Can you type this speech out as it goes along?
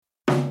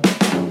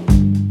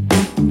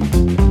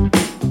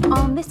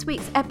In this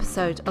week's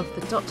episode of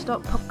the Dot to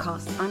Dot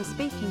podcast, I'm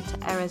speaking to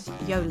Erez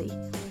Yoli,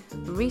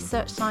 a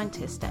research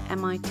scientist at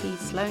MIT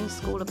Sloan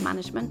School of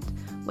Management,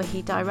 where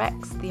he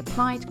directs the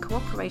Applied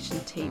Cooperation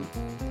Team.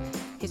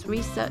 His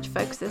research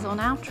focuses on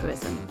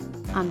altruism,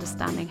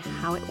 understanding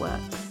how it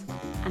works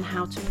and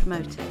how to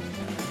promote it.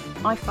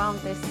 I found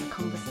this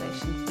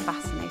conversation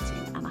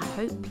fascinating, and I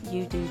hope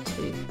you do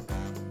too.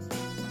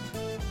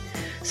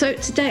 So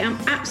today I'm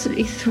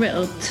absolutely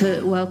thrilled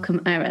to welcome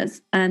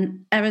Erez.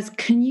 And Erez,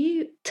 can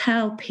you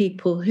tell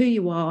people who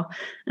you are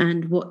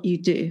and what you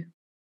do?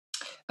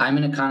 I'm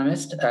an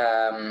economist.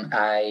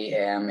 I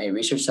am a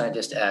research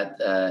scientist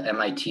at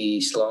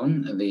MIT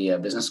Sloan, the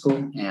business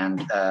school,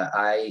 and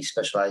I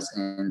specialize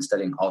in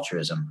studying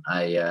altruism.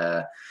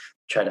 I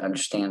try to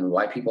understand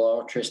why people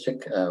are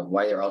altruistic,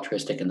 why they're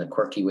altruistic in the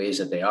quirky ways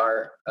that they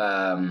are,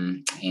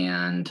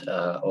 and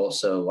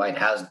also why it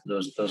has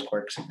those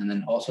quirks, and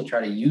then also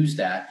try to use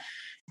that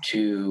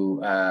to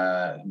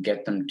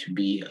get them to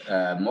be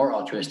more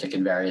altruistic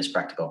in various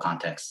practical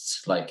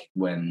contexts, like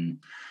when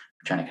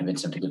trying to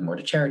convince them to give more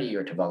to charity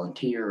or to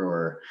volunteer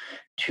or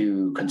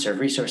to conserve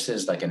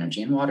resources like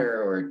energy and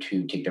water, or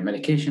to take their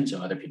medication so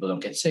other people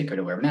don't get sick, or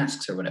to wear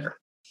masks or whatever.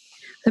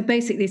 So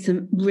basically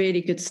some really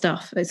good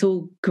stuff. It's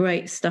all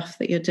great stuff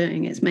that you're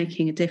doing. It's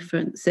making a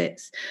difference.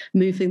 It's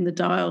moving the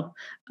dial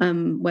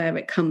when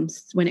it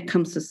comes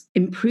to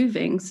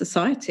improving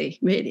society,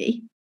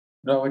 really.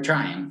 Well, we're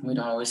trying. We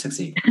don't always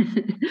succeed.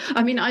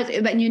 I mean, I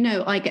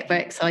get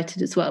very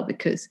excited as well,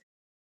 because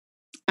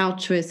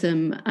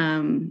altruism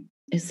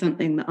is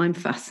something that I'm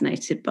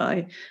fascinated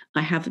by.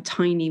 I have a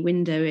tiny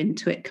window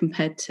into it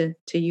compared to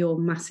your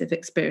massive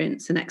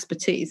experience and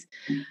expertise.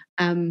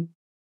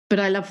 But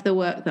I love the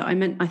work that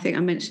I think I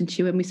mentioned to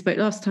you when we spoke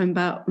last time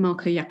about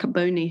Marco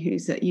Iacoboni,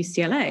 who's at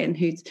UCLA and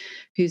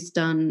who's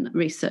done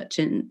research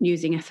in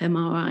using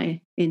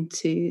fMRI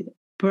into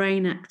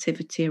brain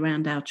activity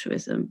around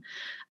altruism.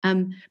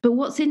 But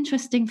what's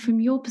interesting from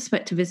your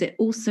perspective is it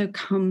also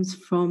comes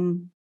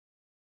from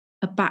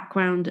a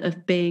background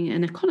of being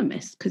an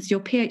economist, because was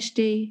your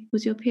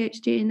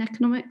PhD in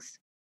economics?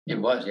 It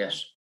was,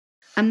 yes.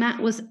 And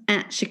that was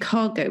at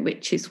Chicago,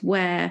 which is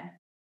where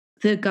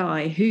the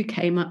guy who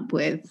came up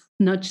with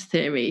nudge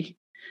theory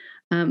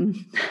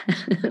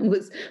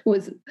was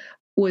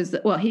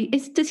well,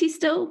 does he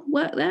still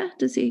work there?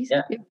 Does he?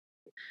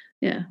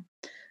 Yeah.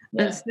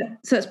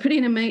 So it's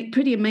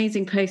pretty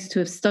amazing place to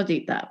have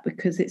studied that,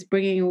 because it's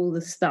bringing all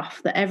the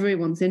stuff that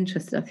everyone's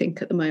interested, I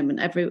think, at the moment.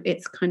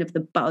 It's kind of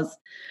the buzz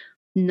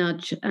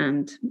nudge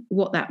and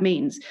what that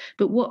means.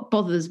 But what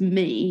bothers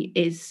me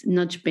is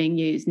nudge being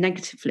used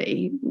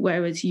negatively,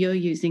 whereas you're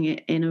using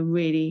it in a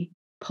really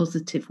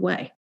positive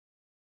way.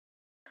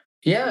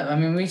 Yeah, I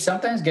mean, we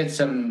sometimes get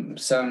some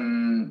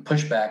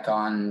pushback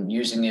on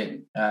using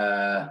it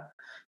the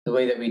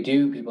way that we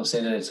do. People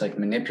say that it's like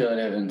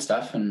manipulative and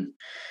stuff, and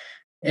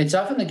it's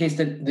often the case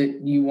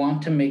that you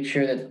want to make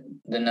sure that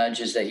the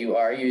nudges that you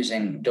are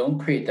using don't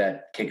create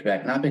that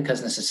kickback, not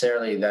because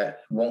necessarily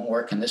that won't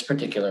work in this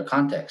particular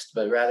context,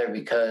 but rather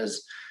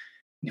because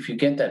if you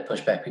get that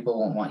pushback, people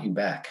won't want you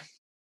back.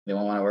 They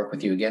won't want to work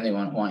with you again. They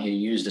won't want you to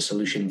use the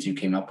solutions you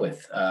came up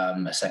with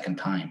a second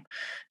time.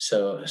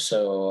 So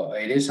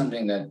it is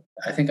something that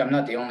I think I'm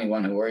not the only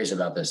one who worries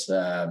about this.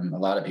 A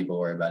lot of people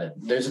worry about it.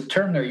 There's a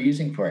term they're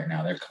using for it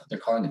now. They're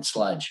calling it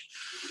sludge.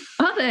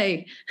 Are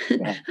they?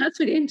 Yeah. That's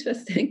really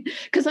interesting,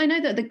 because I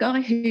know that the guy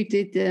who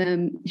did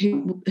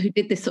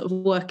this sort of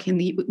work in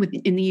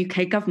the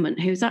UK government,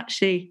 who's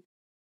actually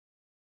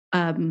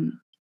a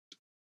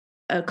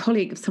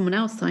colleague of someone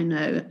else I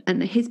know,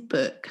 and his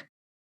book.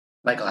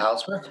 Michael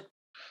Halsworth?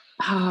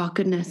 Oh,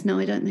 goodness. No,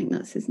 I don't think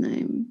that's his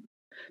name.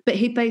 But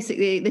he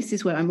basically, this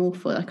is where I'm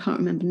awful. I can't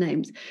remember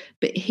names.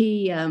 But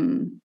he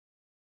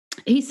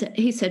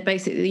said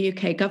basically the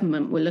UK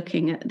government were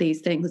looking at these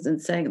things and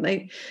saying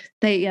they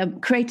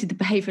created the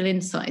behavioural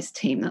insights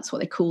team. That's what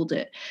they called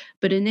it.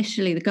 But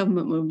initially the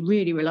government were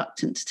really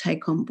reluctant to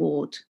take on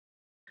board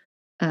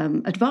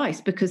advice,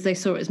 because they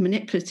saw it as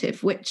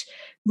manipulative, which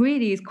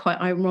really is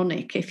quite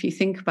ironic if you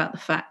think about the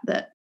fact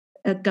that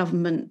a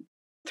government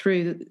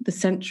through the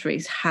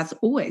centuries has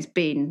always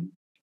been,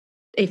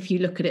 if you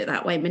look at it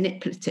that way,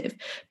 manipulative.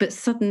 But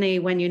suddenly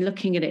when you're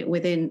looking at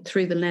it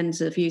through the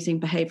lens of using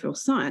behavioural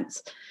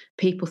science,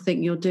 people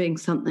think you're doing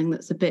something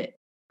that's a bit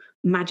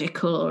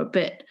magical or a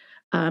bit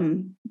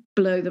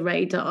below the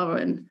radar,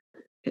 and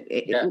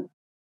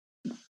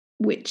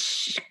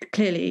which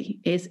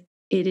clearly it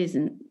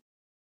isn't.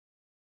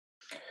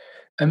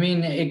 I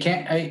mean, it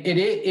can't. It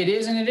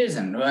is and it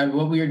isn't.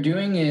 What we are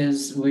doing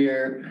is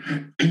we're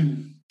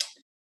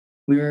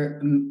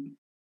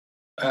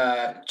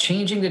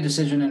changing the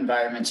decision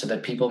environment so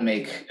that people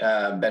make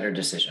better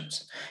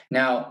decisions.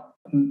 Now,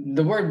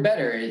 the word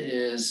 "better"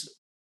 is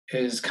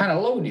kind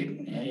of loaded.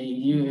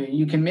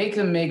 You can make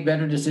them make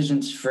better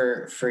decisions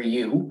for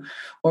you,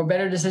 or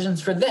better decisions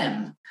for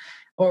them,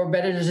 or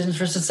better decisions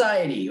for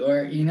society,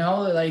 or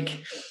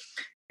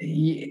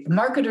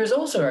marketers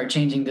also are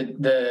changing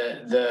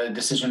the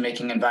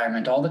decision-making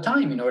environment all the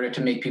time in order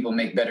to make people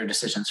make better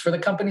decisions for the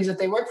companies that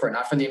they work for,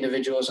 not for the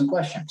individuals in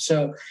question.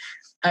 So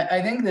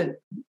I think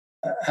that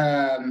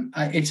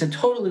it's a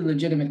totally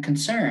legitimate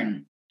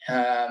concern,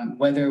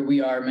 whether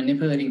we are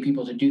manipulating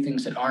people to do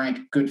things that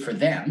aren't good for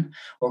them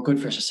or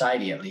good for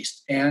society, at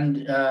least.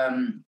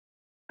 And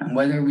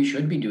whether we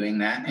should be doing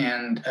that.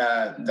 And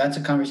that's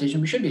a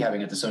conversation we should be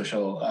having at the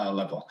social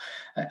level.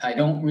 I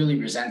don't really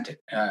resent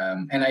it.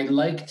 And I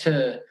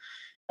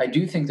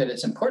do think that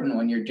it's important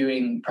when you're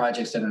doing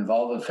projects that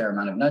involve a fair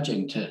amount of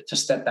nudging to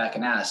step back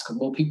and ask,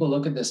 will people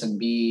look at this and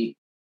be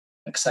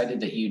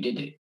excited that you did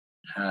it?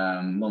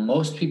 Will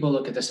most people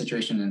look at the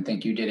situation and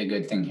think you did a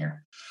good thing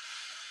here?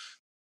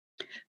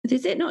 But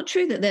is it not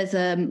true that there's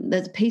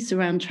a piece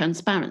around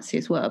transparency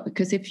as well?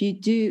 Because if you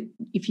do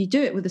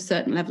it with a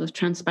certain level of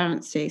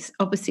transparency,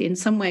 obviously in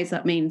some ways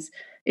that means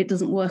it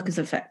doesn't work as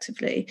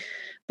effectively.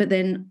 But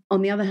then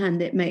on the other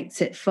hand, it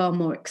makes it far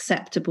more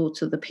acceptable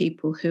to the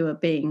people who are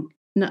being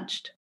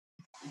nudged.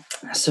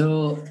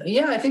 So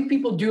yeah, I think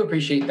people do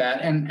appreciate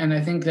that, and I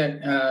think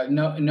that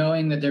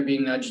knowing that they're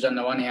being nudged on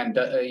the one hand,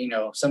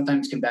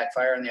 sometimes can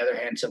backfire. On the other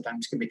hand,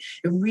 sometimes can be.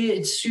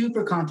 It's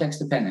super context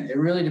dependent. It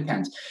really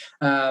depends.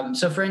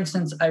 So, for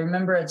instance, I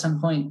remember at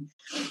some point,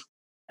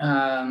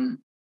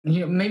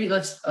 maybe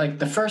let's like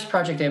the first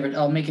project ever.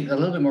 I'll make it a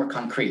little bit more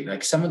concrete.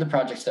 Like some of the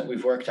projects that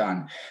we've worked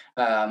on,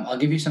 I'll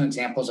give you some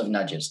examples of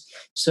nudges.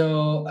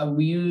 So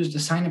we used a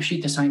sign-up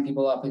sheet to sign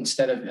people up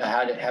instead of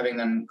having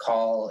them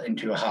call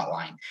into a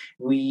hotline.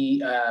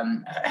 We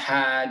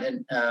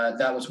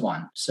that was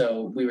one.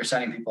 So we were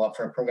signing people up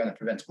for a program that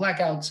prevents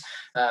blackouts.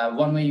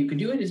 One way you could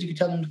do it is you could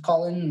tell them to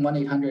call in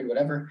 1-800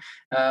 whatever.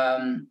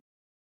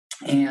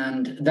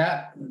 And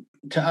that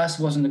to us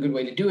wasn't a good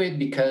way to do it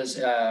because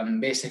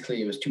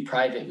basically it was too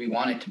private. We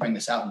wanted to bring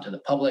this out into the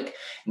public, and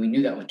we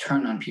knew that would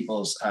turn on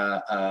people's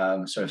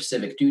sort of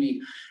civic duty,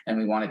 and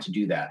we wanted to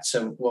do that.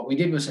 So what we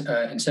did was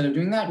instead of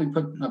doing that, we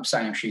put up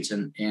sign-up sheets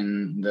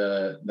in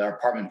the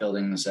apartment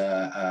buildings'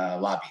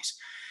 lobbies.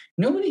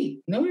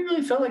 Nobody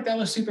really felt like that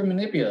was super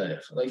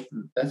manipulative. Like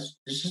it's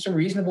just a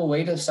reasonable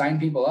way to sign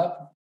people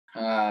up.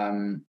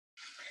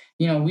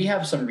 We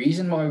have some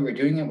reason why we were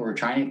doing it. We're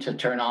trying to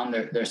turn on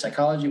their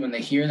psychology. When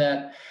they hear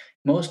that,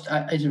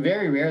 it's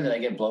very rare that I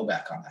get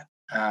blowback on that.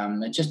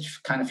 It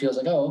just kind of feels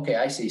like, oh, okay,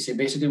 I see. So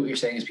basically what you're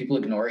saying is people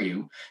ignore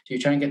you. So you're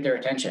trying to get their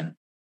attention.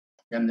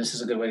 And this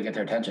is a good way to get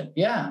their attention.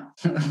 Yeah.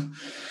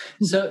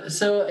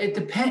 So it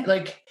depends.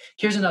 Like,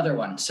 here's another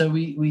one. So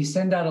we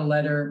send out a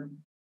letter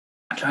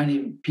trying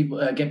to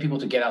get people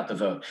to get out the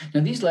vote.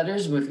 Now, these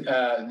letters with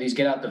these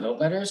get out the vote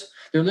letters,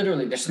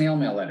 they're snail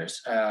mail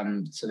letters.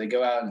 So they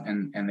go out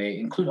and they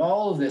include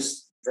all of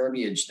this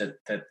verbiage that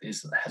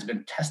has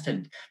been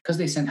tested because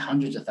they send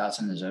hundreds of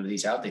thousands of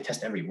these out. They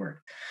test every word.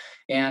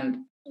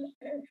 And,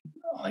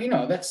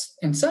 that's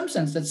in some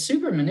sense, that's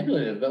super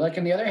manipulative. But like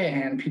on the other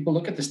hand, people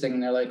look at this thing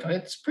and they're like, oh,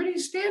 it's pretty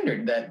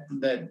standard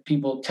that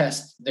people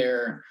test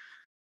their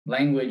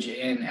language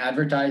in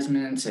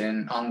advertisements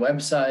and on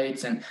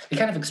websites, and they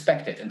kind of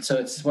expect it. And so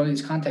it's one of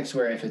these contexts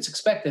where if it's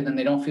expected, then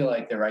they don't feel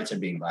like their rights are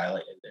being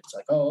violated. It's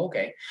like, oh,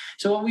 okay.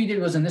 So what we did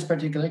was in this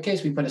particular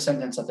case, we put a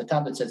sentence at the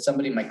top that said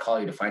somebody might call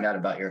you to find out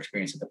about your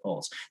experience at the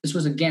polls. This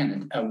was,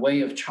 again, a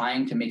way of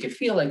trying to make it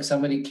feel like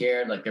somebody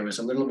cared, like there was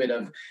a little bit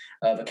of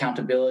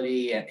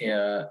accountability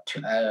around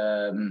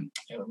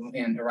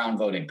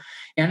voting.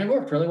 And it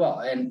worked really well.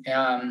 And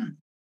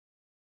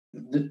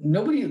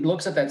nobody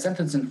looks at that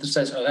sentence and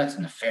says, oh, that's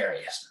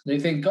nefarious. They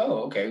think,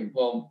 oh, okay,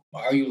 well,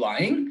 are you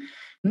lying?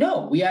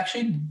 No, we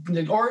actually,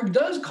 the org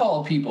does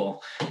call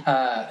people,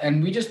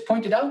 and we just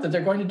pointed out that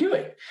they're going to do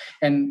it.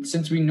 And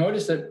since we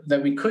noticed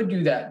that we could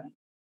do that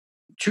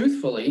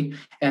truthfully,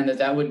 and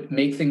that would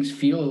make things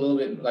feel a little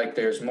bit like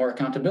there's more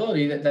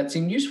accountability, that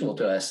seemed useful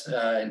to us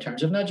in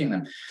terms of nudging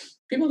them.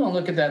 People don't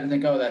look at that and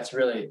think, oh, that's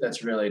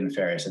really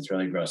nefarious. It's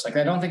really gross. Like,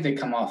 I don't think they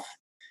come off.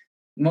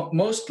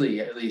 Mostly,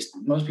 at least,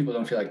 most people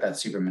don't feel like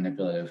that's super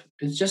manipulative.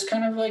 It's just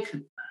kind of like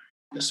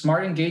a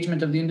smart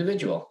engagement of the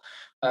individual.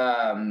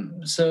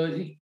 And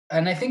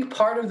I think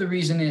part of the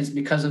reason is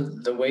because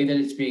of the way that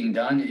it's being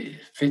done, it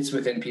fits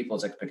within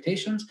people's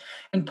expectations.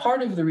 And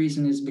part of the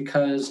reason is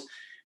because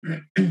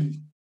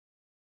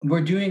we're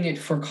doing it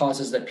for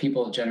causes that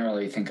people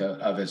generally think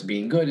of as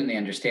being good, and they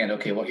understand,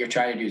 okay, what you're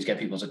trying to do is get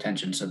people's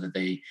attention so that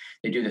they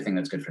do the thing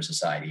that's good for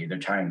society. They're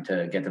trying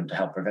to get them to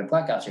help prevent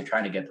blackouts. You're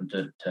trying to get them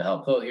to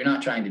help vote. You're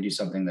not trying to do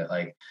something that,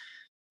 like,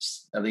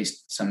 at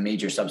least some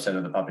major subset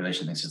of the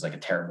population thinks is like a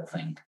terrible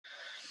thing.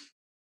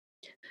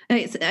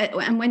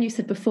 And when you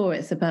said before,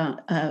 it's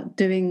about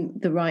doing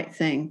the right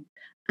thing,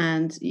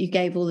 and you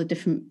gave all the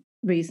different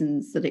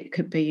reasons that it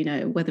could be,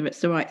 whether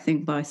it's the right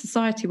thing by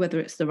society,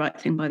 whether it's the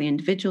right thing by the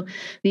individual.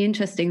 The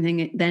interesting thing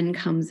it then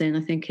comes in,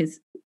 I think,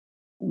 is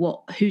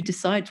who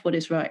decides what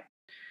is right.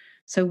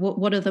 So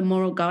what are the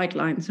moral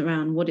guidelines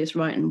around what is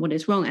right and what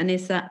is wrong? And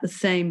is that the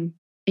same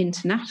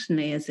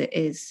internationally as it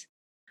is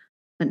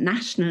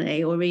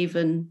nationally, or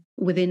even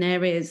within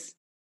areas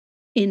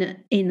in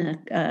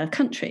a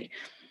country?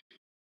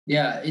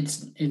 Yeah,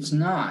 it's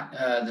not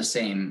the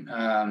same.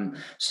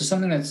 So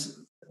something that's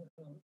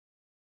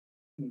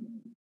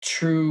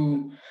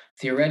true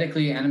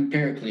theoretically and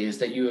empirically is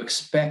that you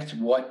expect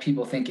what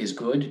people think is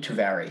good to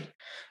vary,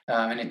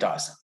 and it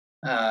does.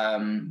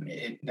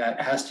 That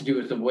has to do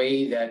with the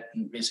way that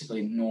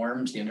basically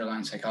norms, the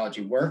underlying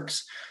psychology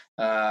works,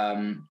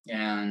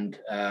 and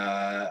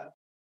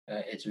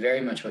it's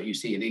very much what you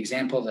see. The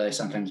example that I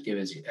sometimes give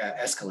is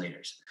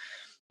escalators.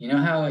 You know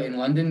how in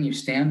London you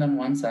stand on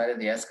one side of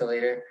the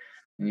escalator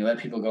and you let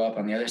people go up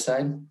on the other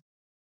side?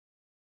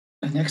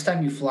 The next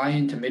time you fly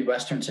into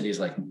Midwestern cities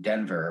like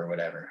Denver or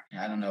whatever,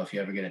 I don't know if you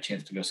ever get a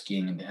chance to go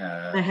skiing.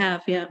 I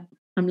have, yeah.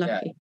 I'm Yeah,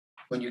 lucky.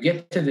 when you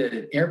get to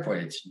the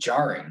airport, it's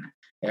jarring.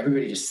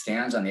 Everybody just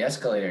stands on the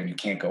escalator and you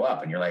can't go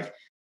up, and you're like,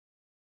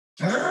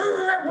 how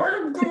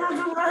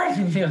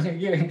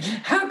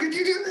could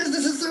you do this?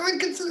 This is so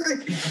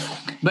inconsiderate.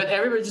 But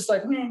everybody's just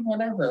like,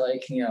 whatever.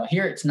 Like,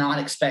 here it's not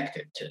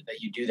expected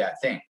that you do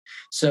that thing.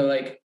 So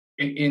like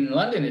in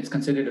London, it's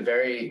considered a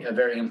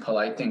very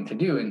impolite thing to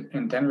do.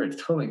 In Denver,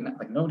 it's totally not,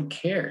 like nobody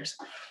cares.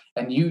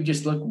 And you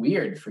just look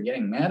weird for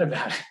getting mad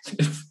about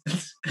it.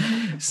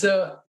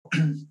 So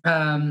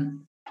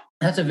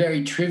that's a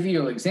very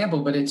trivial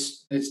example, but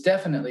it's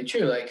definitely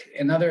true. Like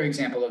another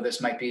example of this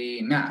might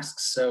be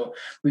masks. So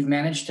we've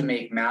managed to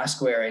make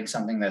mask wearing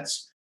something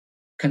that's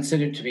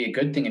considered to be a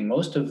good thing in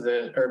most of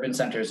the urban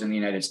centers in the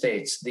United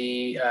States.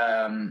 The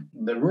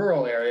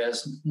rural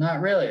areas,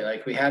 not really.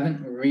 Like we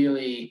haven't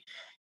really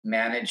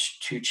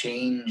managed to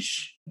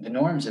change the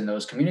norms in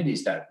those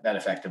communities that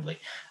effectively.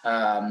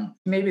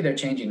 Maybe they're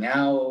changing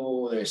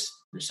now. There's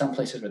some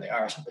places where they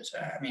are. Some places,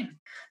 I mean,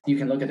 you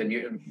can look at the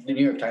New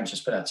York Times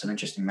just put out some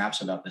interesting maps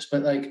about this.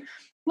 But like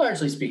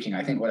largely speaking,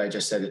 I think what I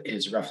just said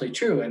is roughly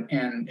true.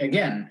 And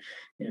again,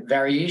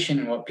 variation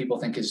in what people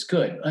think is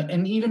good.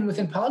 And even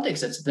within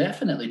politics, that's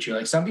definitely true.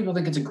 Like some people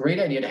think it's a great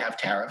idea to have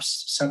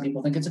tariffs. Some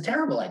people think it's a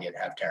terrible idea to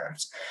have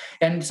tariffs.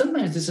 And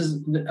sometimes this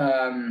is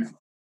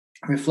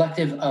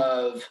reflective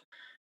of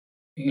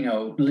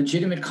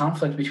legitimate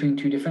conflict between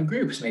two different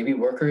groups. Maybe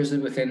workers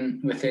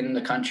within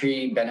the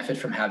country benefit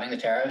from having the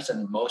tariffs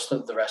and most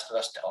of the rest of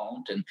us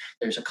don't, and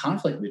there's a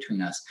conflict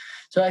between us.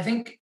 So I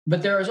think,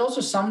 but there is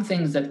also some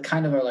things that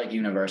kind of are like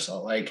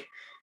universal, like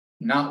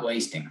not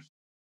wasting,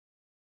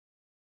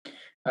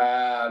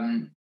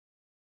 avoiding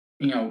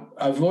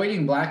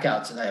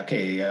blackouts.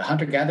 Okay,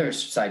 hunter-gatherer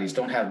societies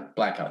don't have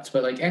blackouts,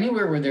 but like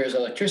anywhere where there's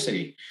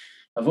electricity,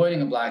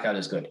 avoiding a blackout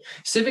is good.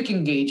 Civic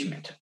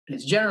engagement.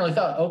 It's generally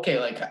thought, okay,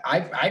 like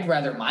I'd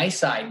rather my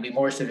side be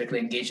more civically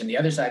engaged and the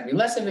other side be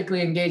less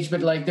civically engaged,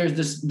 but like there's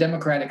this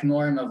democratic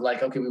norm of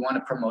like, okay, we want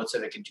to promote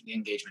civic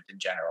engagement in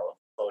general,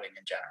 voting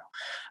in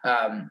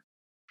general.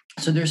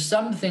 So there's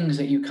some things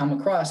that you come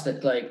across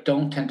that like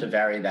don't tend to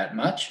vary that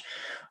much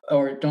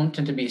or don't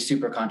tend to be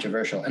super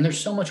controversial. And there's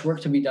so much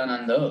work to be done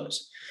on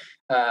those.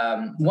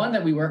 One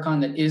that we work on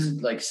that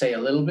is like, say, a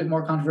little bit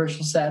more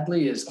controversial,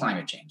 sadly, is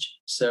climate change.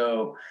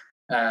 So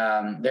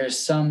there's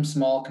some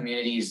small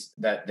communities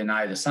that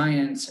deny the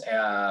science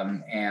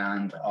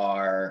and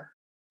are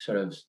sort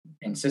of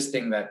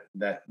insisting that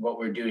what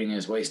we're doing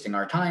is wasting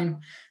our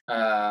time.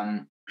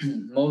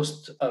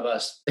 Most of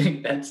us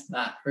think that's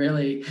not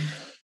really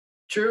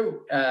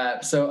true.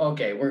 So,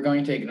 okay, we're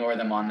going to ignore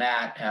them on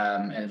that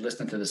and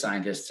listen to the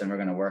scientists, and we're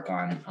going to work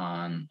on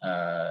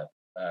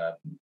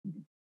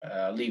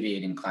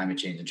alleviating climate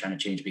change and trying to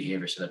change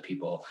behavior so that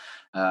people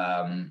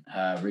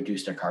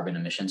reduce their carbon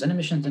emissions and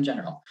emissions in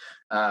general.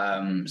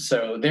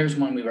 So there's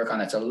one we work on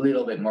that's a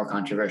little bit more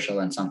controversial,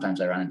 and sometimes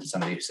I run into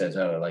somebody who says,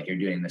 oh, like you're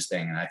doing this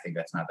thing and I think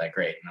that's not that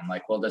great. And I'm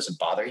like, well, does it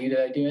bother you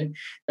that I do it?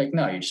 Like,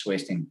 no, you're just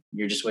wasting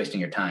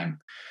your time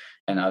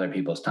and other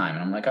people's time.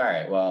 And I'm like, all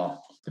right,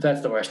 well, if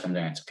that's the worst I'm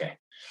doing, it's okay.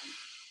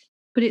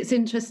 But it's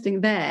interesting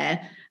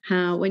there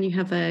how when you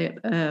have a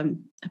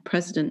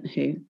president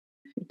who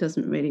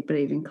doesn't really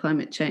believe in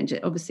climate change,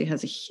 it obviously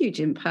has a huge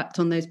impact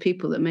on those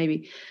people that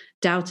maybe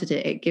doubted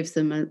it. It gives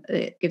them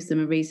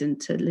a reason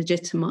to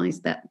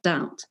legitimize that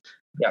doubt.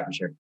 Yeah, for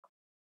sure.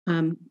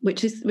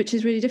 Which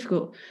is really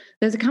difficult.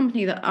 There's a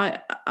company that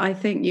I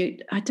think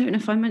I don't know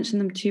if I mentioned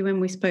them to you when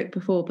we spoke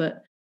before,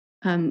 but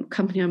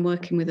company I'm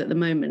working with at the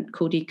moment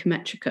called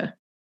Ecometrica.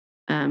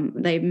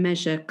 They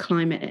measure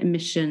climate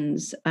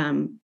emissions.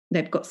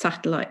 They've got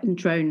satellite and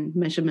drone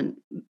measurement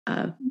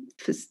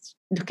for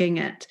looking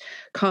at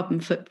carbon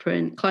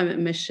footprint, climate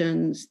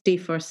emissions,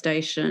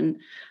 deforestation,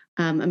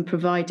 and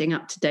providing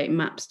up-to-date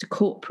maps to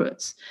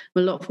corporates.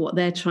 A lot of what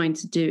they're trying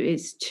to do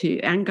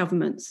and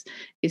governments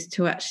is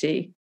to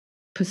actually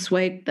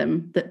persuade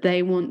them that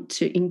they want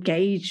to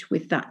engage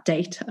with that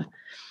data.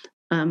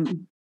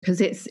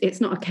 Because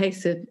it's not a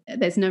case of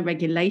there's no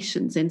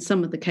regulations. In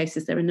some of the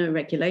cases, there are no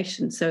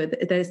regulations. So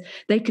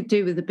they could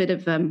do with a bit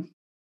of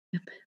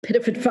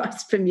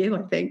advice from you,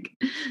 I think.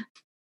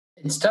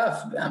 It's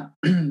tough.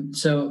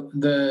 So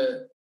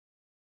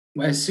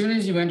as soon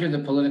as you enter the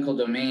political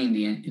domain,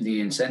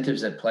 the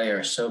incentives at play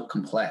are so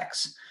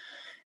complex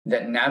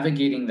that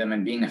navigating them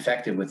and being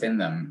effective within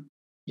them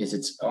is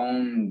its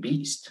own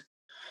beast.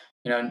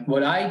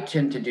 What I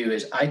tend to do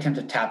is I tend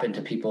to tap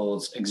into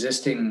people's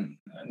existing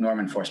norm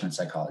enforcement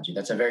psychology.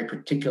 That's a very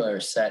particular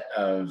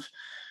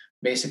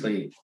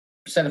basically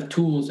set of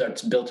tools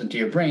that's built into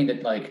your brain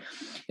that like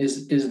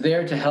is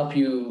there to help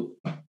you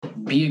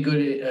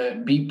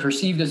be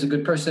perceived as a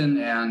good person,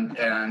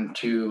 and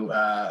to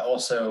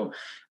also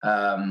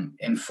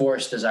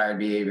enforce desired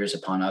behaviors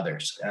upon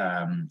others.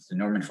 The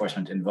norm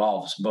enforcement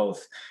involves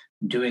both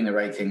doing the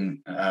right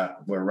thing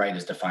where right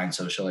is defined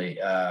socially,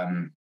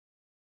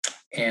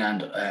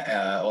 and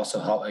also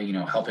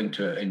helping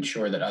to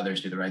ensure that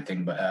others do the right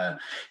thing, but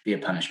via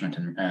punishment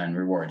and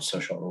rewards,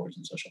 social rewards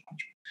and social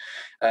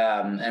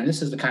punishment. And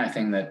this is the kind of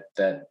thing that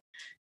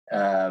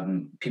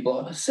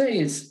people say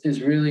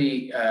is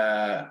really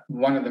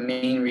one of the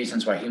main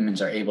reasons why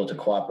humans are able to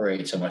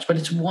cooperate so much. But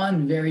it's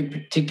one very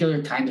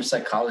particular kind of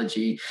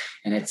psychology,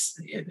 and it's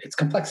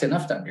complex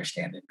enough to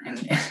understand it.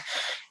 And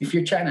if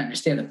you're trying to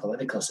understand the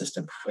political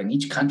system, when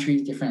each country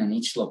is different and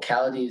each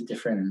locality is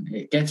different,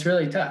 it gets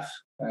really tough.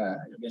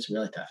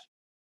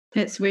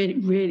 It's really,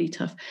 really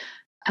tough.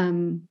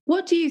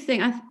 What do you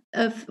think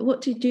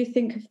What did you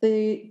think of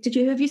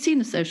have you seen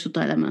The Social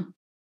Dilemma?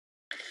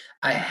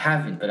 I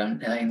haven't, but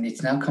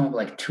it's now come up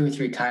like 2 or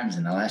 3 times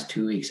in the last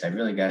 2 weeks. I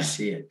really got to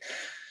see it.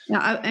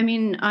 Yeah,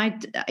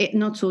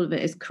 not all of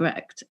it is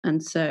correct,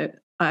 and so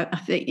I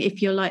think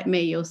if you're like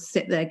me, you'll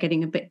sit there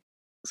getting a bit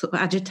sort of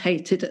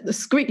agitated at the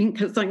screen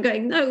because I'm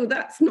going, no,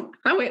 that's not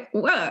how it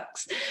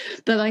works.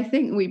 But I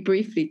think we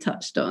briefly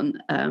touched on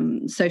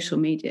social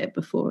media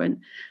before,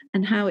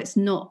 and how it's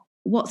not.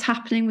 What's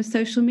happening with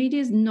social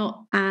media is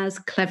not as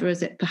clever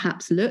as it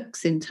perhaps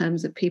looks in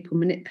terms of people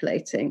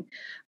manipulating.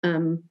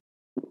 The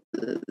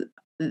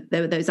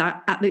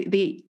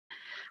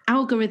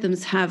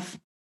algorithms have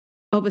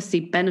obviously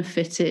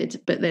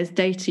benefited, but there's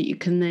data you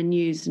can then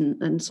use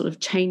and sort of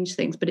change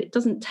things, but it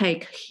doesn't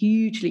take a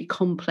hugely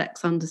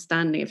complex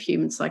understanding of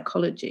human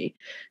psychology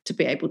to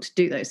be able to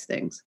do those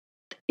things,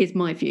 is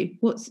my view.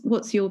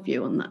 What's your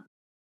view on that?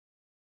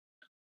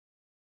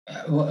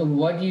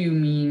 What do you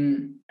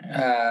mean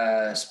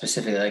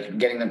specifically, like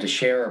getting them to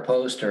share or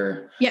post?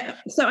 Or yeah,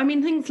 so I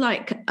mean things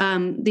like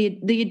the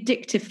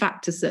addictive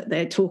factors that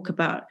they talk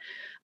about.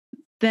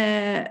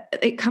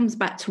 It comes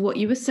back to what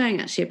you were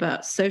saying actually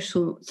about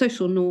social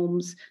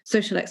norms,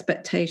 social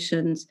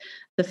expectations,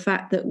 the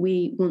fact that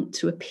we want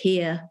to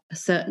appear a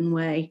certain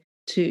way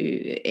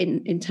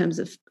in terms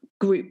of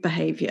group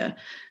behavior.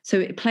 So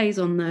it plays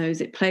on those.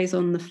 It plays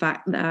on the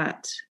fact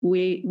that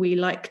we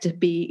like to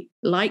be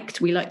liked.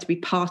 We like to be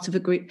part of a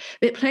group.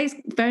 It plays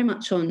very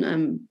much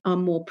on our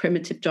more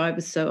primitive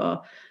drivers, so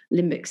our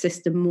limbic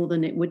system, more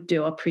than it would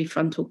do our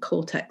prefrontal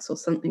cortex or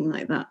something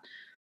like that.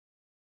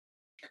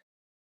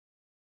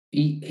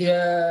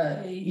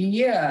 Yeah.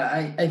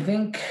 I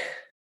think.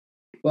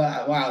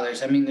 Well, wow.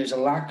 There's a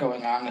lot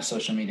going on with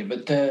social media,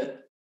 but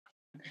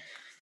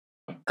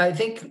I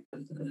think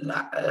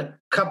a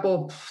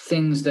couple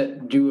things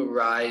that do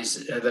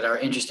arise that are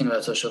interesting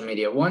about social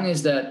media. One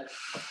is that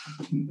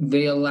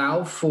they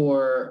allow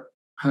for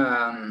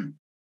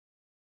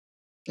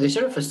they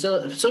sort of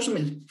facilitate social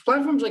media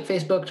platforms like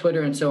Facebook,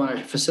 Twitter, and so on are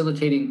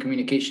facilitating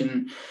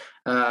communication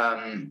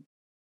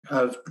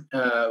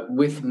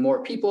with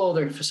more people.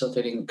 They're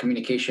facilitating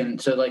communication.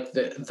 So like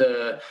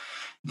the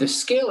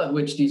scale at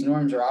which these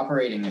norms are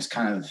operating is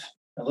kind of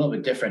a little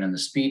bit different, and the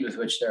speed with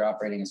which they're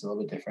operating is a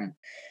little bit different.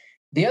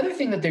 The other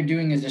thing that they're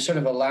doing is they're sort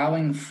of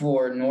allowing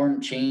for norm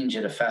change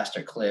at a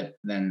faster clip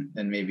than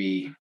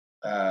maybe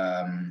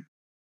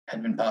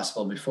had been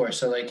possible before.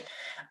 So like,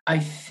 I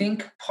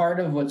think part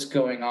of what's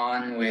going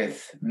on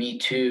with Me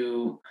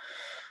Too,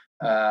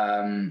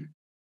 and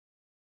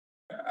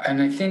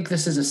I think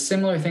this is a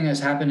similar thing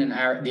that's happened in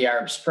the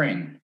Arab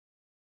Spring,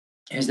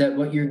 is that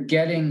what you're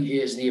getting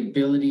is the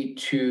ability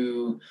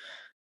to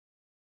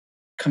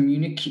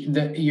communicate,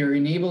 that you're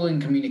enabling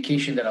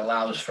communication that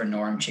allows for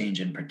norm change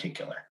in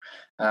particular.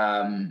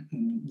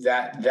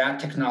 That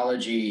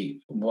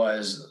technology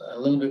was a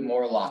little bit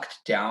more locked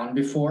down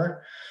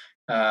before,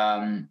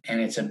 and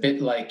it's a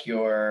bit like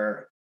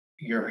you're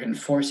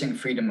enforcing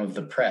freedom of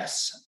the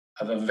press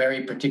of a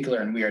very particular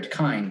and weird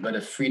kind, but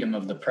a freedom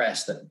of the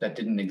press that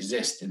didn't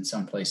exist in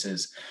some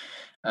places.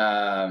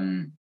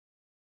 And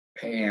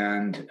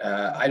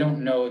I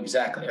don't know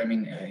exactly. I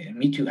mean,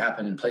 Me Too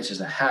happened in places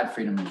that had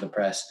freedom of the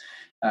press,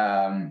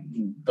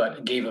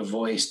 but gave a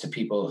voice to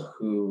people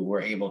who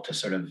were able to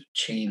sort of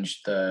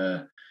change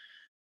the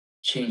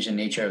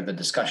nature of the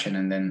discussion,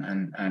 and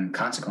then and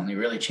consequently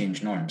really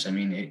change norms. I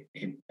mean,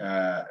 it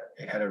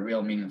had a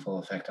real meaningful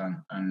effect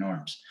on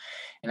norms,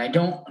 and I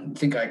don't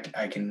think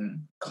I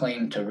can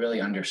claim to really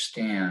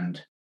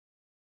understand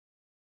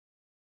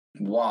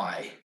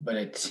why, but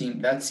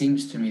that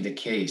seems to me the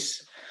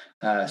case.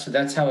 So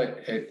that's how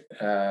it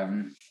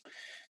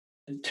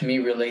to me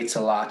relates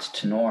a lot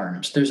to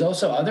norms. There's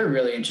also other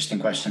really interesting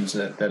questions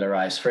that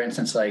arise. For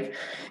instance, like,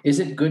 is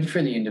it good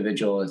for the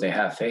individual if they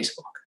have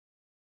Facebook?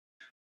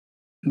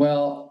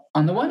 Well,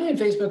 on the one hand,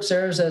 Facebook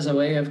serves as a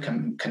way of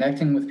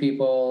connecting with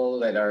people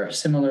that are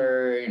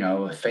similar.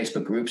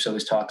 Facebook groups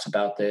always talks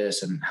about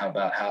this, and how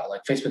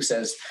like Facebook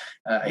says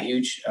a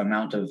huge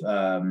amount of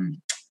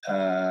time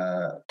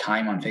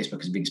on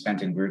Facebook is being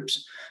spent in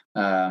groups.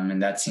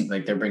 And that seems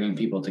like they're bringing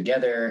people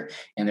together,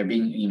 and they're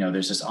being,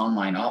 there's this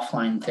online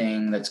offline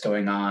thing that's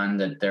going on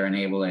that they're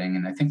enabling.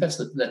 And I think that's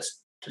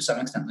to some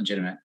extent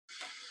legitimate.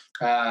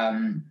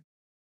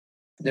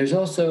 There's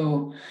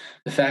also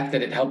the fact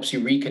that it helps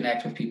you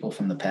reconnect with people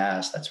from the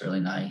past. That's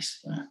really nice.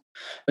 Yeah.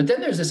 But then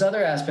there's this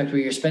other aspect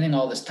where you're spending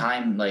all this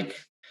time like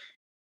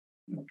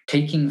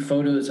taking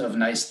photos of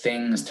nice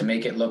things to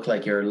make it look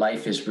like your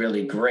life is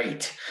really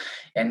great.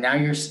 And now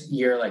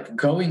you're like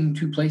going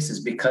to places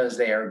because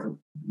they are,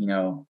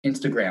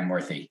 Instagram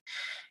worthy.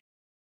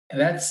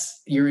 And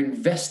you're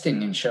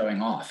investing in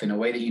showing off in a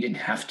way that you didn't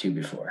have to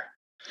before.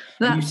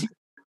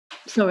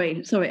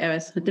 Sorry,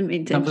 Eris, I didn't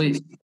mean to. No,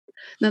 please.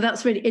 No,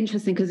 that's really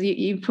interesting, because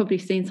you've probably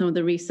seen some of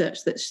the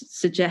research that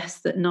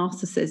suggests that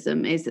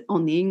narcissism is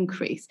on the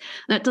increase.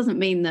 That doesn't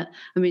mean that,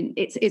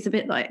 it's a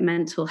bit like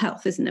mental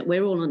health, isn't it?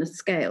 We're all on a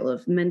scale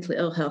of mental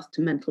ill health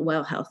to mental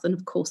well health. And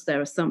of course,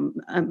 there are some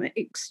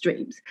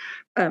extremes.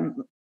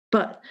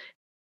 But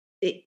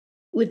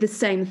with the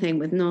same thing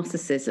with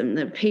narcissism,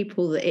 the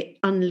people that it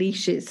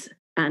unleashes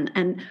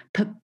and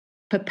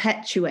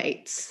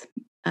perpetuates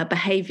a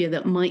behavior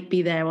that might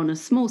be there on a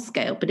small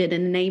scale, but it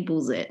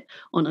enables it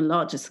on a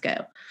larger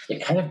scale.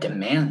 It kind of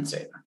demands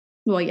it.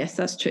 Well, yes,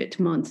 that's true. It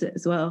demands it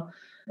as well.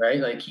 Right?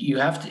 Like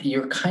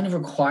you're kind of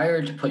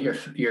required to put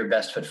your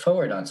best foot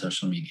forward on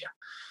social media.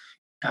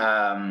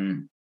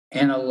 And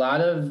a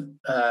lot of,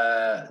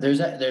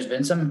 there's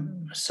been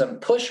some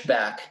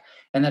pushback,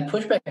 and that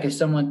pushback is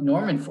somewhat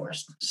norm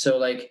enforced. So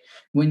like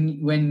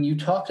when you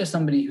talk to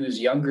somebody who's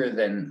younger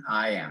than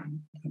I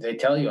am, they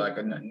tell you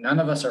like none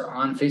of us are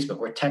on Facebook.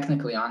 We're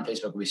technically on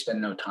Facebook. We spend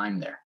no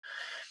time there.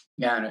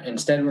 Yeah. And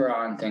instead we're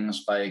on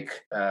things like,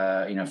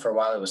 for a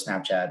while it was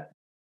Snapchat.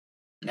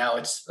 Now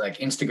it's like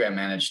Instagram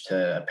managed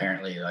to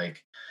apparently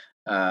like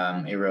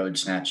erode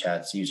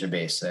Snapchat's user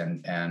base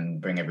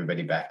and bring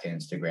everybody back to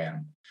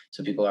Instagram.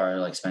 So people are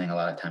like spending a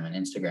lot of time on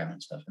Instagram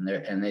and stuff.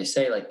 And they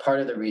say like part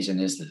of the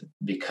reason is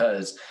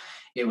because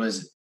it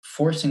was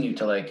forcing you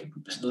to like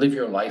live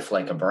your life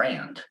like a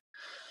brand.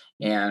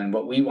 And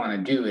what we want to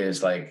do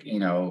is like,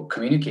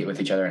 communicate with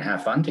each other and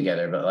have fun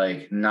together, but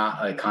like not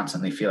like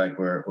constantly feel like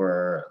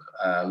we're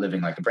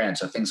living like a brand.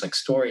 So things like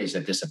stories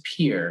that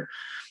disappear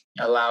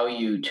allow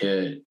you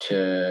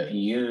to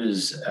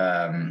use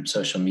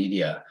social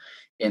media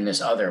in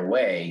this other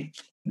way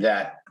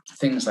that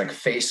things like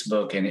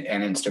Facebook and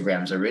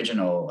Instagram's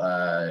original,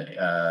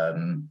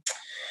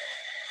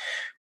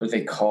 what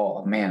they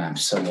call, man, I'm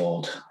so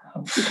old.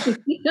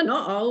 You're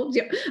not old.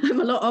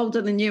 I'm a lot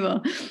older than you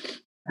are.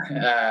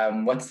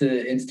 What's the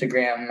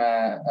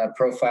Instagram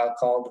profile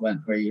called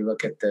where you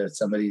look at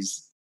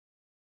somebody's?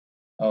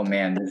 Oh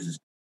man, this is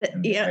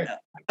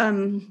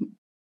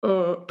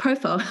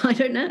profile. I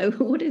don't know,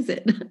 what is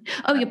it?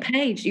 Oh, your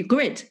page, your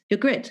grid.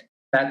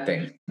 That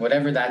thing,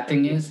 whatever that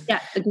thing is.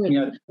 Yeah, the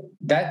grid.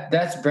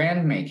 That's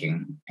brand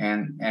making,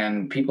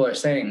 and people are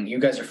saying you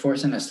guys are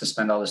forcing us to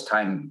spend all this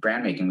time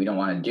brand making. We don't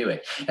want to do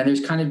it. And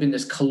there's kind of been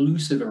this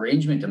collusive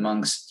arrangement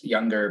amongst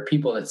younger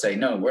people that say,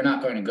 no, we're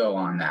not going to go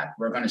on that.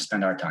 We're going to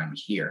spend our time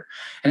here.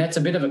 And that's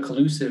a bit of a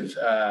collusive,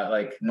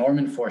 like norm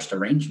enforced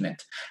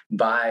arrangement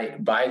by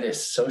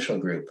this social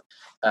group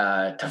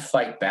to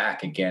fight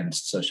back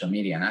against social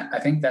media. And I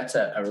think that's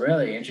a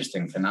really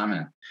interesting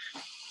phenomenon.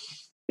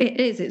 It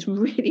is. It's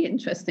really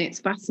interesting. It's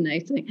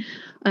fascinating.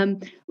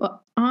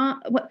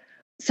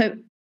 So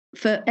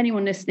for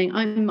anyone listening,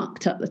 I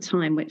mucked up the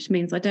time, which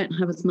means I don't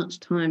have as much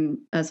time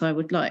as I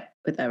would like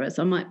with Eris.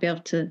 I might be able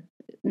to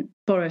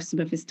borrow some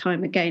of his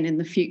time again in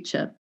the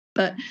future.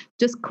 But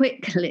just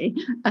quickly,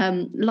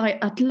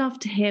 I'd love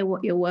to hear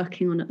what you're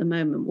working on at the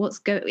moment.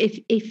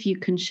 If you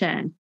can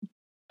share.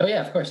 Oh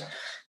yeah, of course.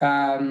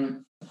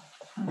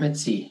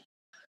 Let's see.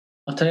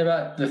 I'll tell you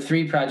about the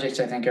 3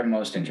 projects I think are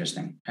most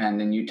interesting, and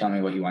then you tell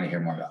me what you want to hear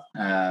more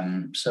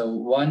about. So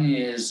one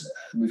is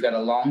we've got a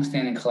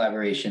long-standing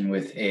collaboration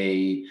with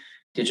a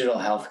digital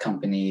health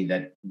company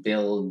that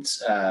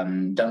builds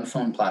dumb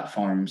phone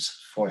platforms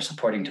for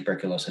supporting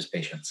tuberculosis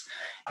patients.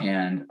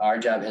 And our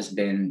job has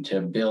been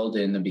to build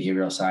in the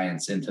behavioral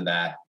science into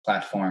that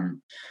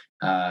platform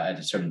at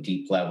a sort of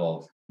deep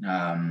level.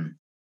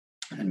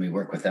 And we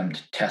work with them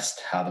to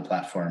test how the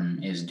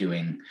platform is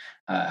doing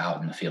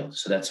out in the field.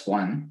 So that's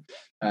one.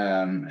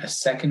 A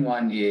second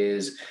one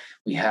is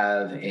we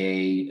have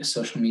a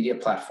social media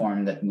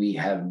platform that we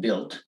have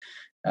built,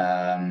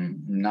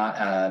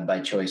 not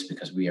by choice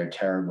because we are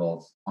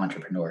terrible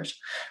entrepreneurs,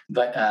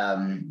 but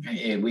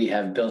we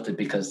have built it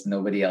because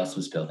nobody else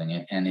was building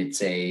it. And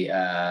it's a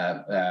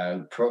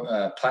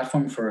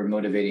platform for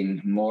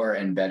motivating more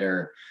and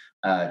better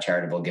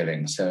charitable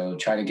giving. So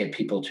try to get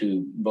people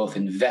to both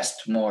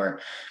invest more.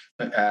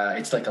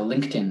 It's like a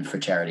LinkedIn for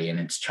charity, and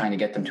it's trying to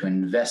get them to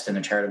invest in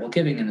a charitable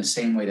giving in the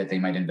same way that they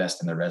might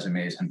invest in their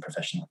resumes and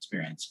professional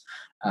experience.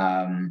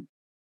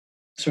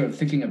 Sort of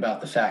thinking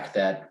about the fact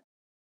that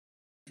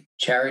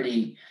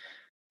charity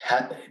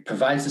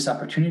provides this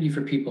opportunity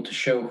for people to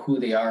show who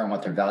they are and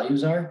what their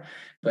values are,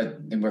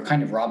 but we're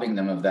kind of robbing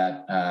them of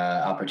that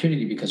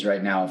opportunity, because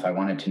right now, if I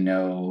wanted to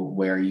know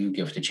where you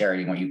give to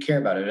charity and what you care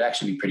about, it would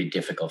actually be pretty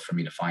difficult for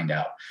me to find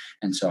out.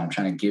 And so I'm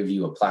trying to give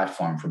you a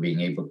platform for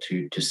being able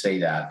to say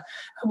that,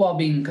 while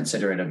being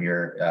considerate of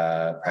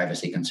your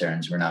privacy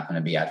concerns. We're not going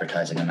to be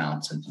advertising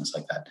amounts and things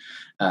like that.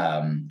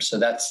 So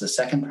that's the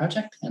second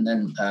project. And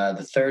then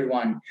the third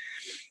one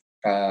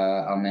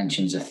I'll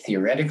mention is a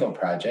theoretical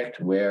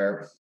project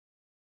where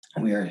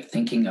we are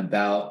thinking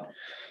about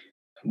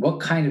what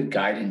kind of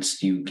guidance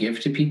do you give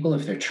to people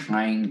if they're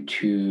trying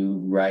to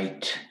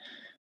write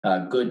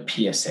good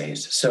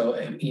PSAs. So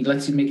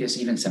let's make this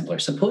even simpler.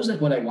 Suppose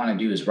that what I want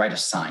to do is write a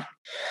sign.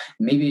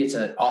 Maybe it's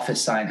an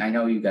office sign. I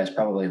know you guys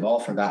probably have all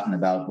forgotten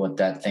about what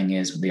that thing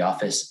is with the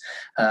office.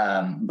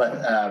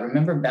 But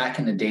remember back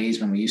in the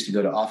days when we used to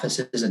go to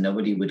offices and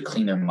nobody would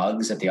clean their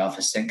mugs at the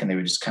office sink, and they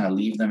would just kind of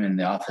leave them in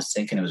the office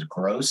sink, and it was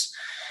gross.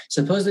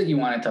 Suppose that you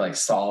wanted to like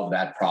solve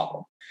that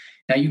problem.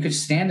 Now you could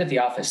stand at the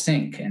office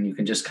sink and you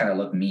can just kind of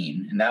look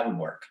mean, and that would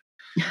work.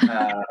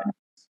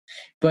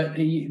 But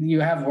you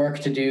have work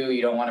to do.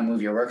 You don't want to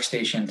move your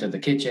workstation to the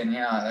kitchen.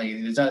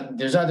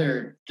 There's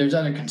other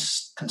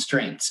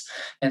constraints.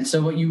 And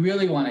so what you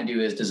really want to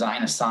do is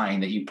design a sign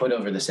that you put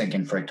over the sink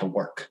and for it to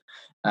work.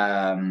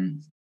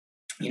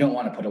 You don't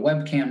want to put a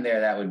webcam there.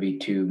 That would be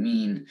too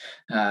mean.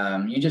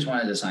 You just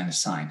want to design a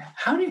sign.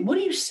 What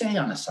do you say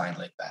on a sign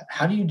like that?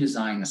 How do you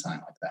design a sign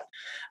like that?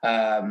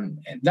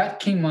 That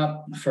came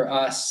up for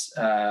us.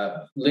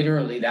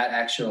 Literally, that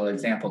actual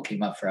example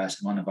came up for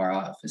us in one of our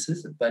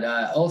offices. But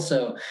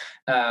also,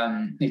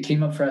 it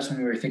came up for us when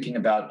we were thinking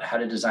about how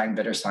to design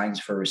better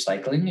signs for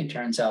recycling. It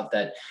turns out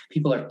that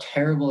people are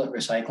terrible at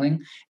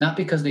recycling, not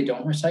because they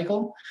don't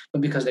recycle,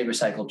 but because they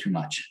recycle too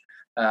much.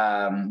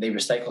 They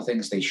recycle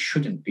things they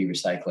shouldn't be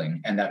recycling,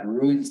 and that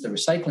ruins the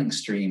recycling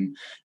stream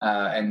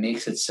and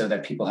makes it so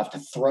that people have to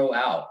throw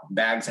out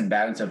bags and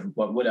bags of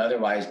what would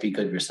otherwise be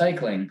good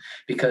recycling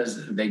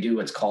because they do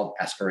what's called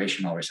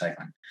aspirational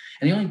recycling.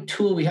 And the only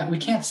tool we have, we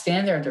can't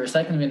stand there at the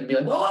recycling bin and be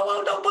like,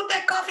 whoa, don't put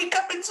that coffee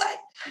cup inside.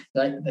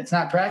 Like, that's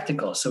not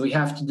practical. So we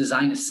have to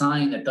design a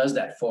sign that does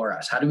that for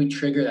us. How do we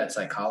trigger that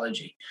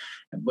psychology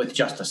with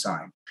just a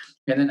sign?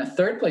 And then a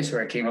third place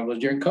where it came up was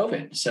during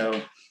COVID.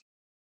 So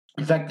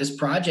in fact, this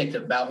project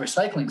about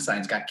recycling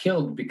signs got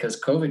killed because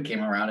COVID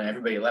came around and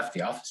everybody left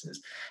the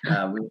offices. We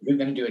were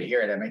going to do it here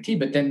at MIT,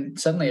 but then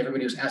suddenly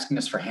everybody was asking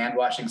us for hand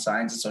washing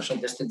signs and social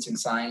distancing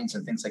signs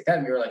and things like that.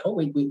 And we were like, oh,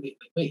 wait.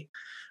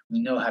 We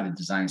know how to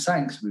design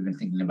signs because we've been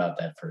thinking about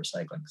that for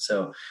recycling.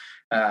 So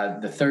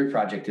the third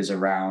project is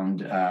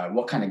around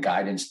what kind of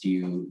guidance do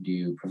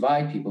you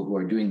provide people who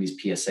are doing these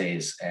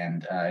PSAs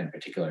and in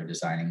particular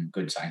designing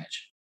good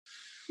signage?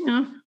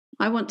 Yeah.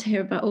 I want to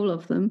hear about all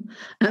of them.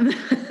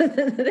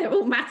 They're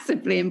all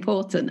massively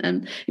important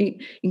and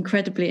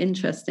incredibly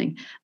interesting.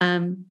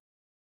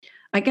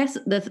 I guess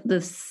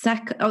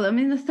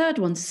the third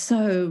one's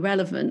so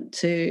relevant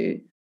to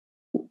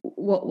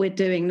what we're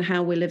doing and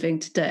how we're living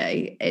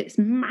today. It's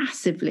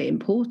massively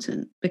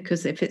important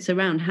because if it's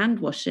around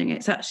hand washing,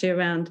 it's actually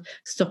around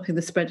stopping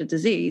the spread of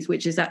disease,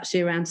 which is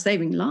actually around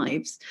saving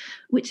lives,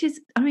 which is,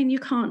 you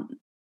can't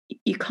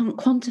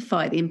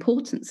quantify the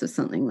importance of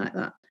something like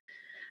that.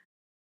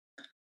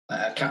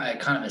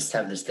 Economists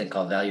have this thing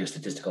called value of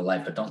statistical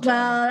life, but don't tell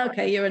Well,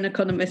 okay, you're an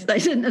economist. I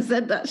shouldn't have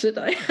said that, should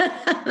I?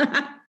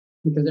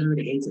 Because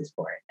everybody hates us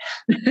for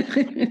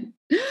it.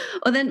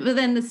 But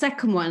then the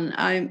second one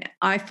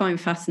I find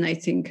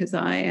fascinating because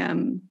I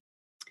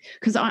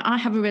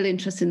have a real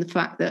interest in the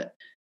fact that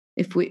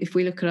if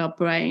we look at our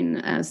brain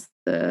as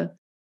the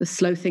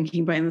slow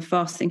thinking brain, the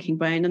fast thinking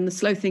brain, and the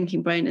slow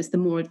thinking brain is the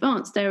more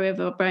advanced area of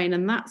our brain,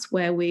 and that's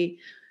where we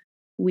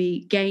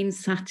gain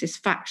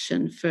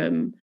satisfaction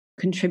from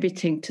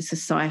contributing to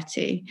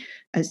society.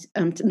 As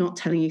I'm not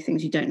telling you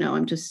things you don't know,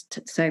 I'm just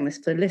saying this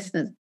for the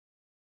listeners.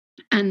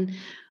 And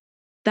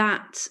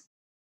that,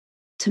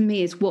 to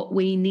me, is what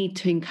we need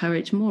to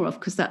encourage more of,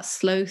 because that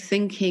slow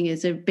thinking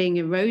is being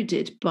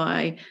eroded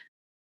by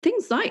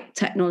things like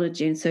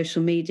technology and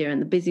social media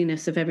and the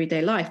busyness of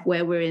everyday life,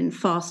 where we're in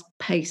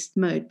fast-paced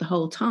mode the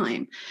whole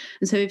time.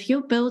 And so if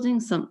you're building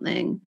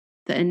something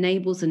that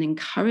enables and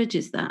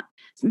encourages that,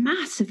 it's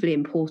massively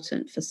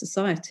important for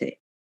society.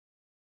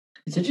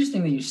 It's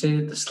interesting that you say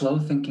that the slow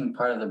thinking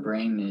part of the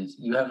brain is,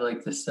 you have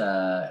like this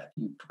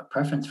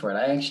preference for it.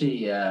 I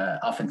actually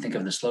often think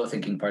of the slow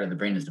thinking part of the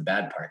brain as the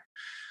bad part.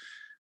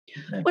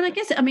 Well, I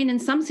guess, in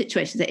some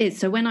situations it is.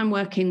 So when I'm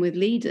working with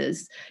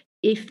leaders,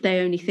 if they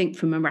only think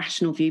from a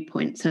rational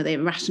viewpoint, so they have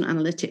a rational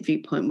analytic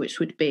viewpoint, which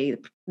would be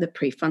the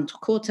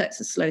prefrontal cortex,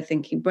 the slow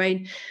thinking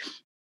brain,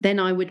 then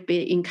I would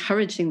be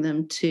encouraging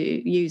them to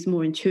use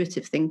more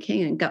intuitive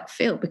thinking and gut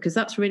feel, because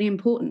that's really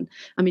important.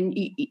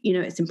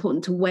 It's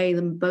important to weigh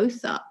them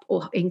both up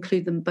or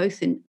include them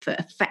both in for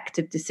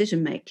effective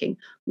decision making.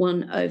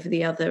 One over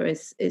the other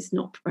is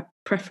not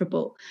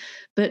preferable.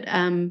 But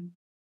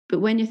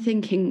when you're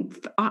thinking,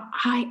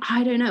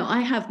 I don't know.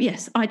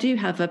 I do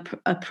have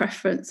a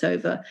preference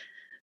over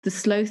the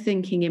slow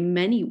thinking in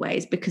many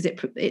ways, because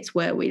it's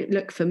where we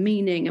look for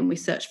meaning and we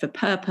search for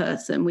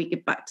purpose and we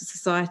give back to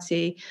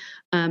society.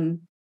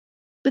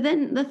 But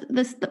then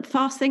there's the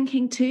fast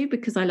thinking too,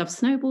 because I love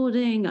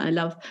snowboarding, I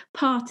love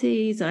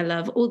parties, I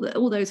love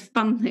all those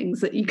fun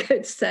things that you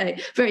could say,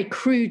 very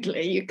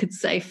crudely, you could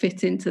say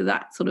fit into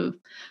that sort of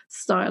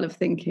style of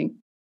thinking.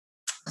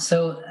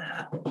 So,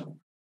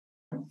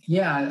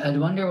 yeah, I'd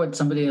wonder what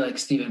somebody like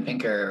Steven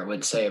Pinker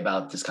would say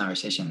about this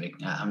conversation.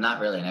 I'm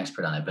not really an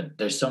expert on it, but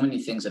there's so many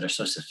things that are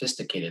so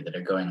sophisticated that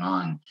are going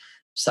on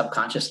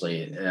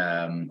subconsciously.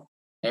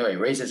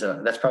 Anyway,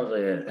 that's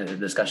probably a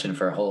discussion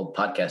for a whole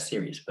podcast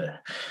series.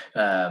 But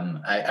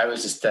I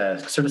was just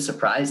sort of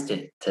surprised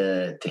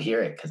to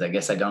hear it, because I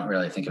guess I don't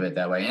really think of it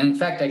that way. And in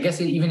fact, I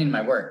guess even in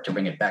my work, to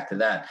bring it back to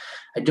that,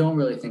 I don't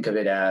really think of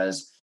it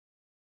as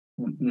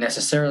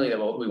necessarily that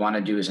what we want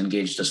to do is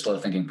engage the slow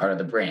thinking part of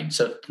the brain.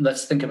 So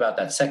let's think about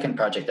that second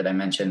project that I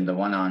mentioned, the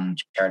one on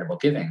charitable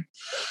giving.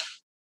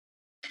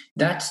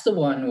 That's the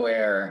one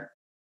where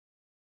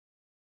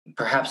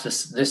perhaps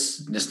this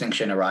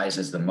distinction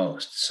arises the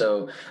most.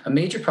 So a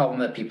major problem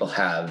that people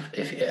have,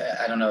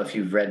 I don't know if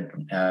you've read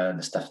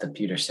the stuff that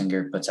Peter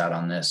Singer puts out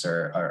on this,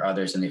 or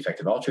others in the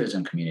effective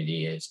altruism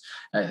community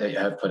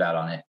have put out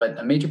on it. But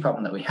a major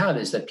problem that we have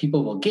is that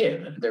people will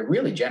give. They're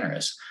really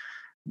generous,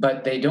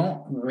 but they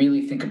don't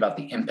really think about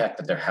the impact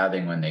that they're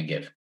having when they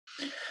give.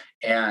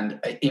 And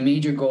a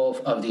major goal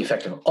of the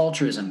effective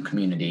altruism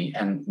community,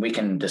 and we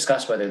can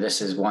discuss whether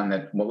this is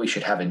what we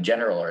should have in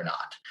general or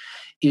not,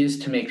 is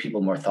to make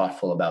people more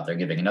thoughtful about their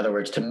giving. In other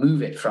words, to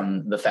move it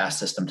from the fast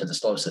system to the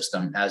slow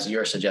system, as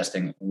you're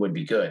suggesting, would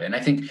be good. And I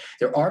think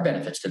there are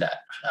benefits to that.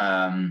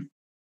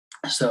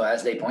 So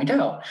as they point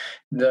out,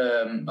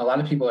 a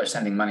lot of people are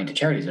sending money to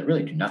charities that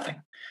really do nothing.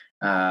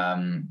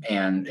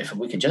 And if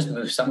we could just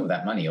move some of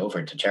that money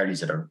over to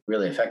charities that are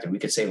really effective, we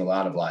could save a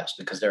lot of lives,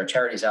 because there are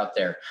charities out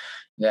there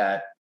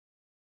that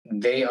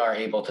they are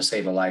able to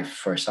save a life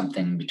for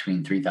something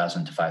between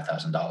 $3,000 to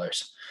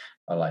 $5,000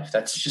 a life.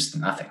 That's just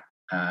nothing.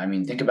 I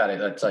mean, think about it.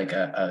 That's like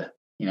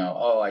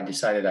I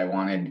decided I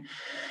wanted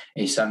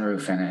a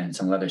sunroof and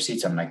some leather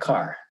seats on my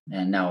car.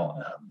 And now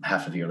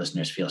half of your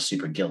listeners feel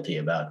super guilty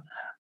about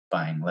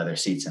buying leather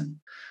seats and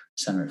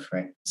sunroof,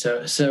 right?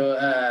 So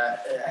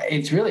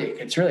it's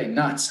really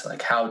nuts,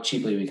 like how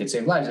cheaply we could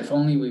save lives. If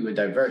only we would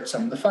divert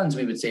some of the funds,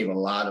 we would save a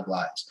lot of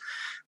lives.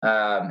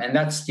 And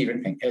that's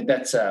Steven Pinker.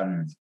 That's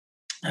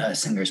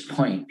Singer's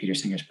point, Peter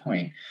Singer's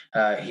point.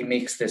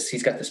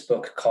 He's got this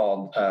book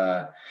called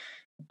The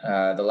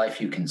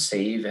Life You Can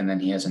Save, and then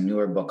he has a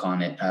newer book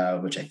on it,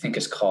 which I think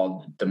is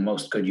called The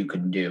Most Good You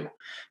Can Do,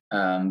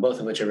 both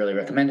of which are really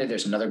recommended.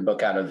 There's another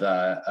book out of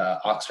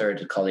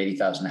Oxford called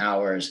 80,000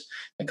 Hours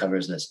that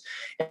covers this.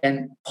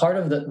 And part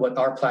of what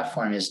our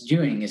platform is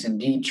doing is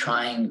indeed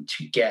trying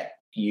to get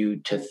you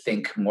to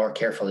think more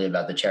carefully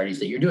about the charities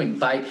that you're doing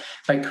by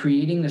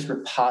creating this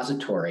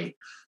repository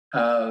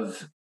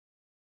of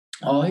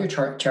all your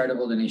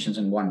charitable donations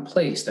in one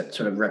place that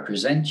sort of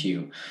represent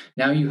you.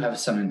 Now you have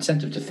some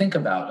incentive to think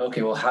about,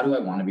 okay, well, how do I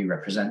want to be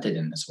represented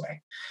in this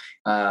way?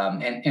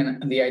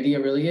 And the idea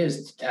really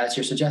is, as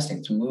you're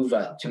suggesting, to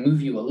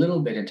move you a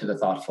little bit into the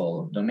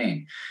thoughtful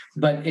domain.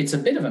 But it's a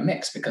bit of a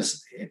mix,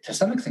 because to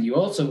some extent you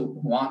also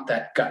want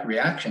that gut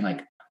reaction,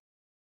 like,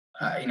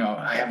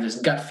 I have this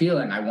gut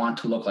feeling I want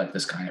to look like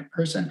this kind of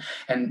person.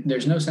 And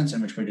there's no sense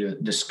in which we're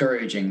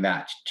discouraging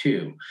that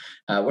too,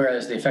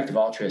 whereas the effective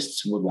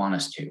altruists would want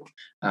us to.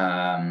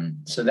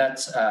 So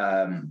that's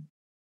one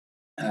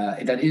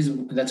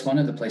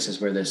of the places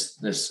where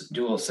this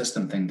dual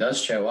system thing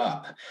does show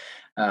up,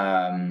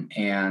 and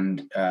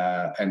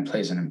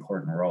plays an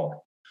important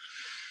role.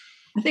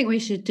 I think we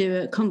should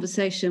do a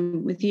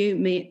conversation with you,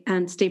 me,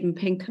 and Steven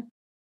Pinker.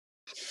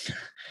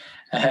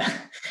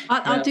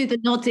 I'll do the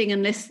nodding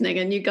and listening,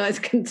 and you guys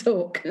can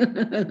talk.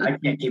 I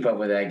can't keep up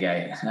with that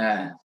guy.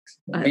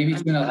 Maybe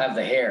soon I'll have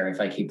the hair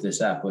if I keep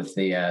this up with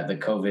the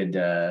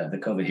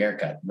COVID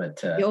haircut.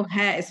 But your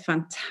hair is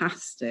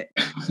fantastic.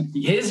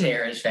 His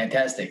hair is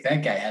fantastic.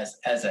 That guy has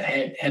a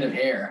head of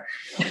hair.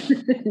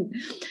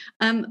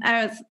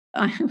 As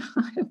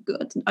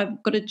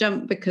I've got to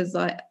jump because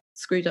I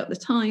screwed up the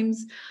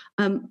times.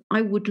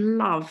 I would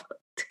love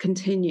to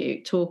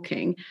continue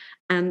talking,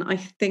 and I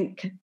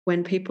think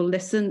when people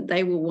listen,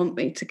 they will want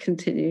me to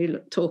continue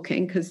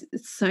talking, because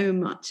it's so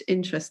much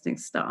interesting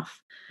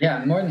stuff. Yeah,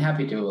 I'm more than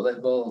happy to.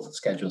 We'll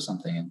schedule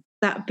something in.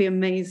 That'd be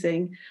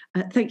amazing.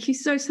 Thank you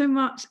so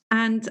much.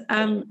 And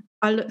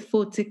I look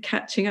forward to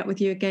catching up with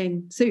you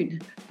again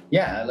soon.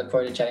 Yeah, I look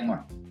forward to chatting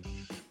more.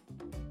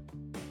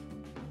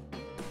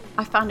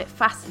 I found it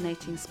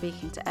fascinating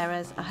speaking to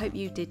Erez. I hope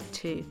you did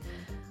too.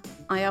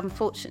 I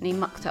unfortunately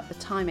mucked up the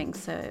timing,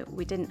 so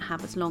we didn't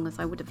have as long as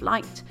I would have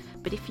liked.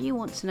 But if you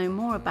want to know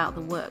more about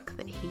the work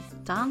that he's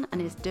done and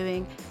is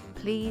doing,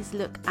 please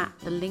look at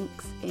the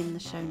links in the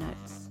show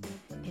notes.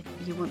 If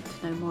you want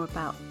to know more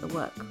about the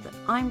work that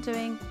I'm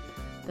doing,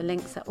 the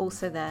links are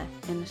also there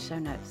in the show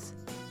notes.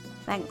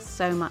 Thanks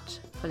so much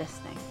for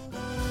listening.